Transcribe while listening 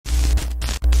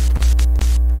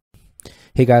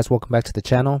Hey guys, welcome back to the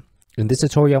channel. In this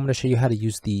tutorial, I'm going to show you how to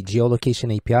use the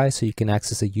Geolocation API so you can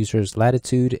access a user's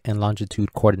latitude and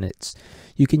longitude coordinates.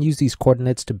 You can use these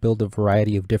coordinates to build a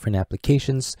variety of different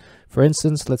applications. For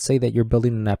instance, let's say that you're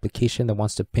building an application that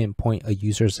wants to pinpoint a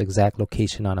user's exact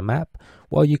location on a map.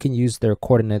 Well, you can use their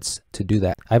coordinates to do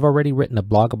that. I've already written a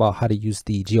blog about how to use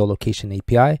the Geolocation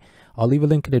API. I'll leave a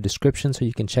link in the description so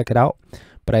you can check it out.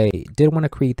 But I did want to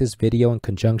create this video in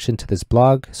conjunction to this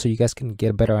blog so you guys can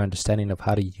get a better understanding of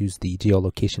how to use the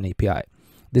Geolocation API.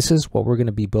 This is what we're going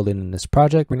to be building in this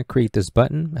project. We're going to create this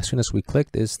button. As soon as we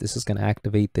click this is going to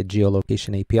activate the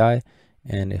Geolocation API.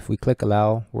 And if we click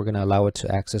allow, we're going to allow it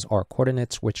to access our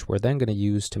coordinates, which we're then going to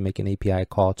use to make an API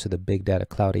call to the Big Data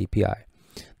Cloud API.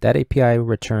 That API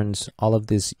returns all of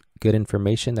this good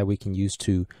information that we can use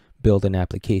to build an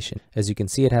application. As you can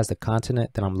see, it has the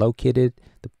continent that I'm located,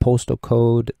 the postal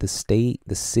code, the state,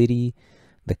 the city,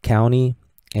 the county,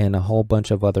 and a whole bunch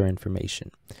of other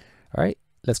information. All right,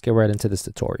 let's get right into this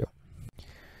tutorial.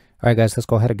 All right, guys, let's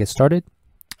go ahead and get started.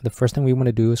 The first thing we want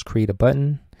to do is create a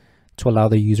button to allow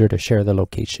the user to share the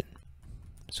location.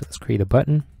 So let's create a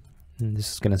button, and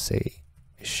this is going to say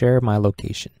share my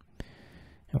location.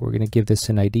 And we're going to give this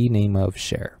an ID name of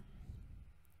share.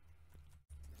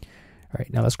 All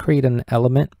right, now let's create an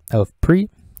element of pre.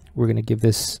 We're going to give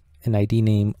this an ID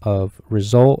name of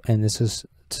result, and this is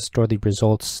to store the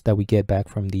results that we get back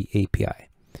from the API.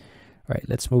 All right,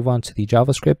 let's move on to the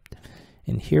JavaScript.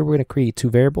 And here we're going to create two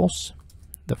variables.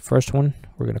 The first one,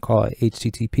 we're going to call it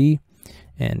HTTP.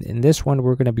 And in this one,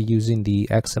 we're going to be using the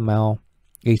XML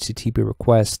HTTP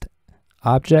request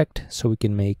object so we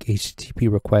can make HTTP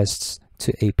requests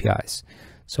to APIs.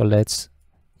 So let's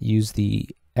use the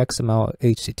XML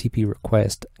HTTP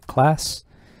request class,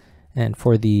 and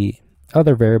for the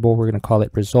other variable we're going to call it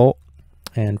result,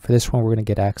 and for this one we're going to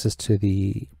get access to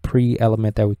the pre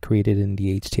element that we created in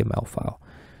the HTML file,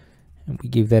 and we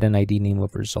give that an ID name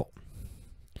of result.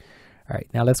 All right,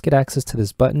 now let's get access to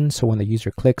this button so when the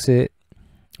user clicks it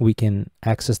we can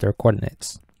access their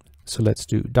coordinates. So let's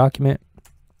do document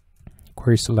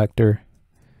query selector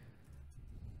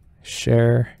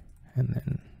share, and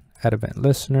then add event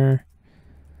listener,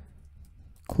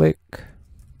 click,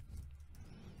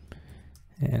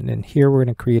 and then here we're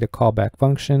going to create a callback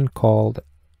function called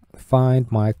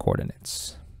find my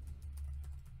coordinates.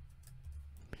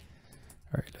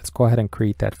 All right, let's go ahead and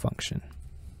create that function.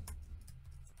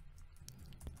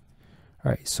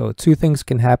 All right, so two things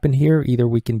can happen here. Either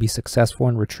we can be successful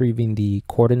in retrieving the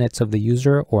coordinates of the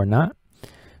user or not.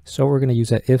 So we're going to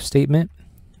use an if statement,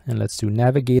 and let's do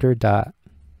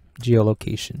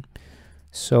navigator.geolocation.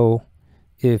 So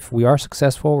if we are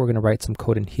successful, we're going to write some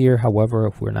code in here. However,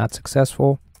 if we're not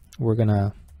successful, we're going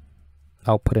to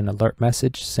output an alert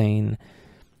message saying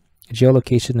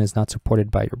geolocation is not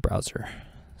supported by your browser.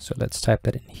 So let's type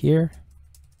that in here.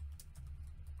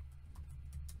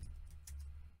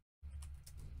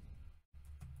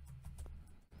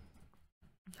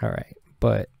 All right,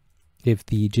 but if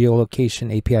the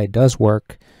geolocation API does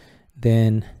work,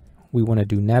 then we want to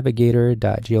do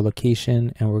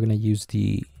navigator.geolocation, and we're going to use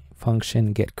the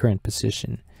function get current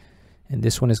position, and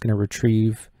this one is going to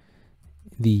retrieve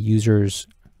the user's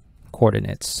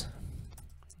coordinates.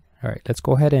 All right, let's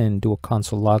go ahead and do a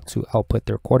console log to output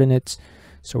their coordinates.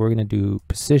 So we're going to do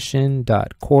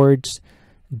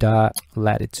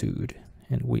position.coords.latitude,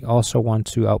 and we also want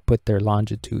to output their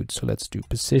longitude. So let's do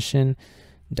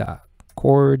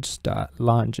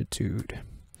position.coords.longitude.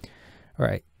 All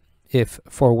right, if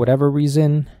for whatever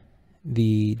reason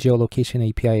the geolocation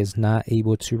API is not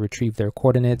able to retrieve their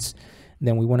coordinates,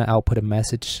 then we want to output a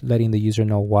message letting the user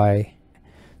know why.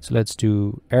 So let's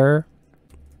do error,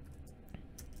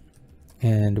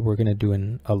 and we're going to do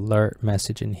an alert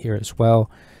message in here as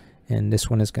well, and this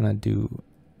one is going to do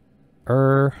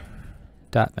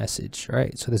error.message. All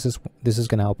right, so this is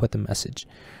going to output the message.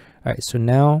 All right, so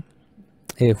now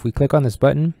if we click on this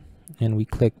button and we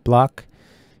click block,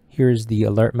 here's the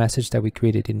alert message that we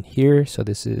created in here. So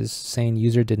this is saying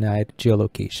user denied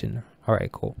geolocation. All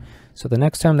right, cool. So the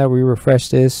next time that we refresh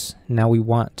this, now we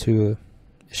want to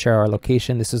share our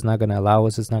location. This is not going to allow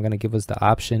us. It's not going to give us the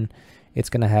option. It's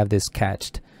going to have this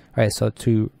catched. All right, so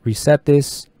to reset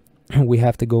this, we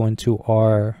have to go into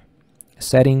our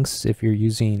settings. If you're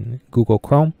using Google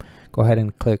Chrome, go ahead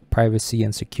and click privacy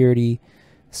and security,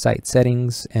 site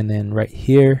settings, and then right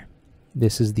here,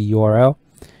 this is the URL.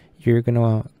 You're going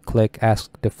to click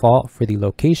ask default for the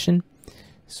location.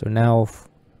 So now if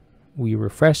we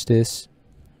refresh this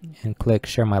and click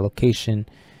share my location,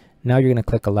 now you're going to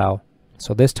click allow.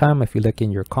 So this time if you look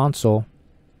in your console,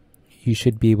 you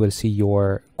should be able to see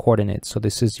your coordinates. So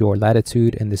this is your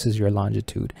latitude and this is your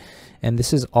longitude. And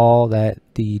this is all that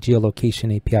the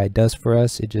Geolocation API does for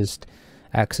us. It just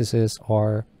accesses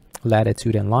our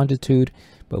latitude and longitude,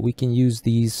 but we can use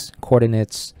these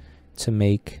coordinates to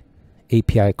make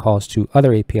API calls to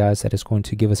other APIs that is going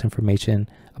to give us information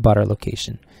about our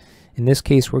location. In this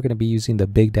case, we're going to be using the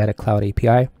Big Data Cloud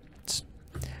API. All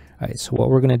right, so what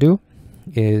we're going to do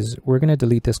is we're going to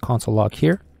delete this console log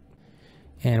here,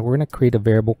 and we're going to create a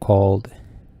variable called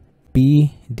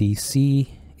BDC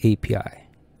API.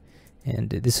 And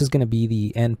this is going to be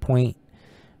the endpoint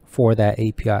for that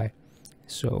API.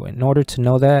 So in order to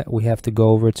know that, we have to go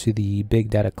over to the Big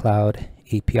Data Cloud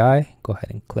API. Go ahead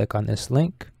and click on this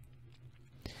link.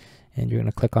 And you're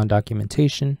going to click on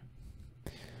documentation,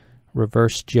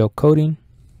 reverse geocoding,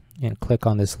 and click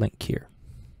on this link here.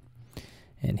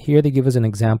 And here they give us an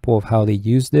example of how they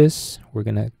use this. We're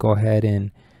going to go ahead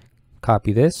and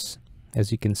copy this.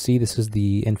 As you can see, this is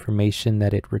the information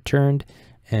that it returned,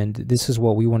 and this is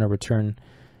what we want to return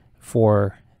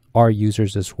for our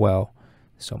users as well.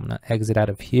 So I'm going to exit out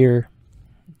of here,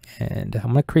 and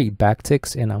I'm going to create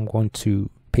backticks, and I'm going to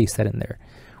paste that in there.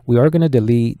 We are going to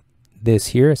delete this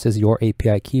here. It says your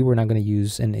API key. We're not going to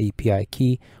use an API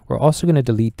key. We're also going to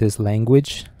delete this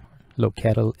language,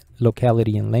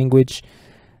 locality and language.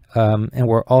 And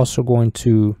we're also going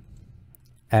to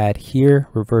add here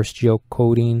reverse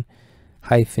geocoding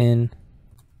hyphen.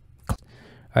 All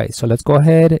right, so let's go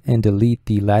ahead and delete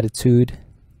the latitude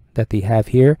that they have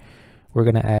here. We're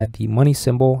going to add the money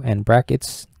symbol and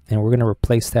brackets, and we're going to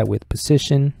replace that with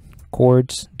position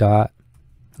chords dot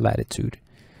latitude.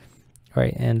 All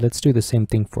right, and let's do the same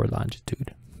thing for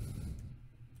longitude.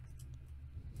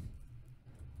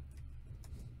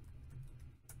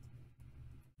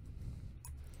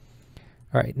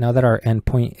 All right, now that our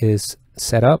endpoint is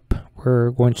set up,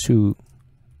 we're going to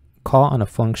call on a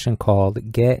function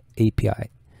called get API.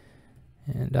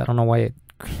 And I don't know why it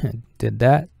did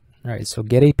that. All right, so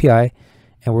get API,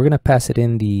 and we're going to pass it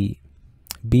in the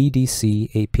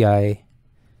BDC API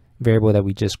variable that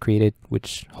we just created,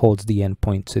 which holds the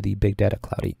endpoint to the Big Data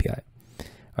Cloud API.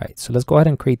 All right, so let's go ahead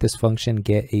and create this function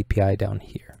get API down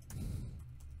here.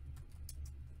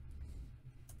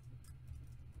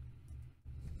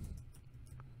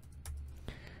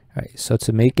 All right, so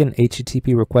to make an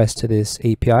HTTP request to this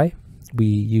API, we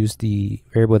use the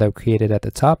variable that we created at the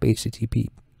top, HTTP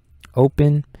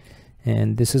open,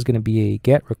 and this is going to be a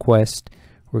get request.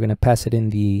 We're going to pass it in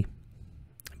the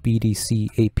BDC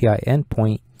API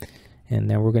endpoint, and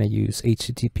then we're going to use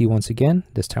HTTP once again.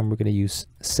 This time we're going to use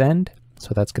send,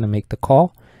 so that's going to make the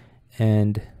call.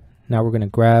 And now we're going to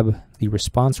grab the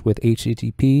response with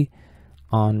HTTP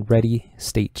on ready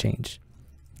state change.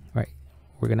 All right,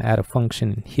 we're going to add a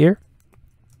function in here,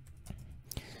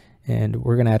 and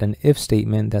we're going to add an if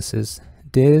statement that says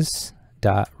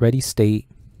this.readyState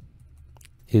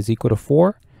is equal to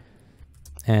 4,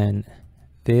 and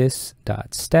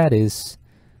this.status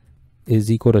is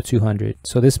equal to 200.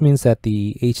 So this means that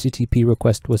the HTTP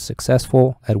request was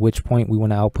successful, at which point we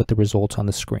want to output the results on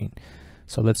the screen.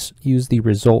 So let's use the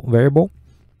result variable.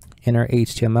 Enter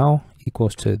HTML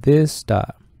equals to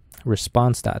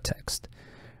this.response.text.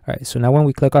 All right, so now when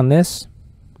we click on this,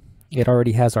 it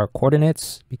already has our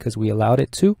coordinates because we allowed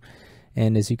it to.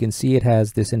 And as you can see, it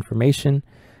has this information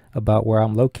about where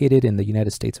I'm located in the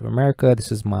United States of America. This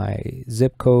is my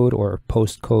zip code or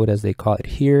postcode as they call it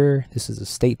here. This is the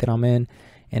state that I'm in,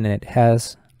 and it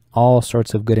has all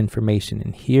sorts of good information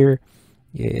in here.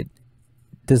 It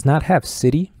does not have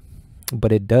city,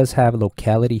 but it does have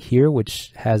locality here,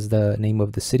 which has the name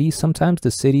of the city. Sometimes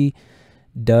the city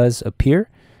does appear.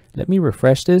 Let me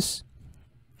refresh this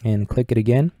and click it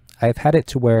again. I've had it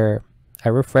to where I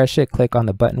refresh it, click on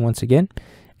the button once again,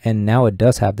 and now it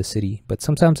does have the city, but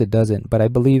sometimes it doesn't. But I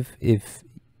believe if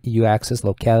you access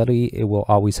locality, it will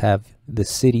always have the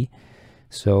city.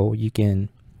 So you can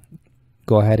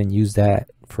go ahead and use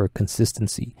that for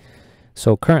consistency.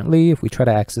 So currently, if we try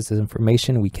to access this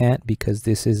information, we can't because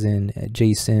this is in a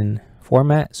JSON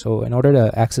format. So in order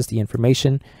to access the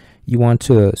information, you want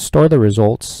to store the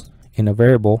results in a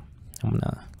variable. I'm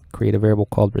gonna create a variable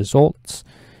called results,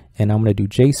 and I'm gonna do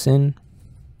JSON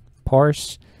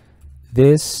parse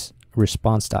this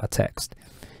response.text.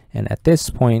 And at this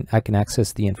point, I can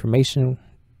access the information.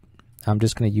 I'm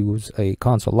just going to use a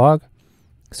console log.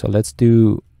 So let's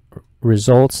do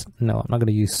results. No, I'm not going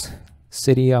to use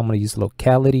city. I'm going to use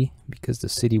locality because the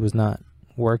city was not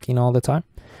working all the time.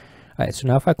 All right, so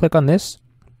now if I click on this,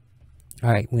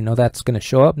 all right, we know that's going to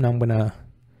show up. Now I'm going to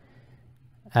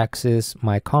access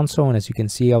my console, and as you can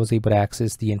see, I was able to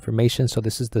access the information. So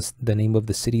this is the name of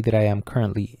the city that I am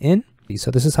currently in. directly.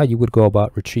 So this is how you would go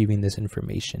about retrieving this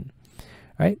information.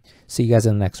 All right, see you guys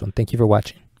in the next one. Thank you for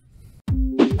watching.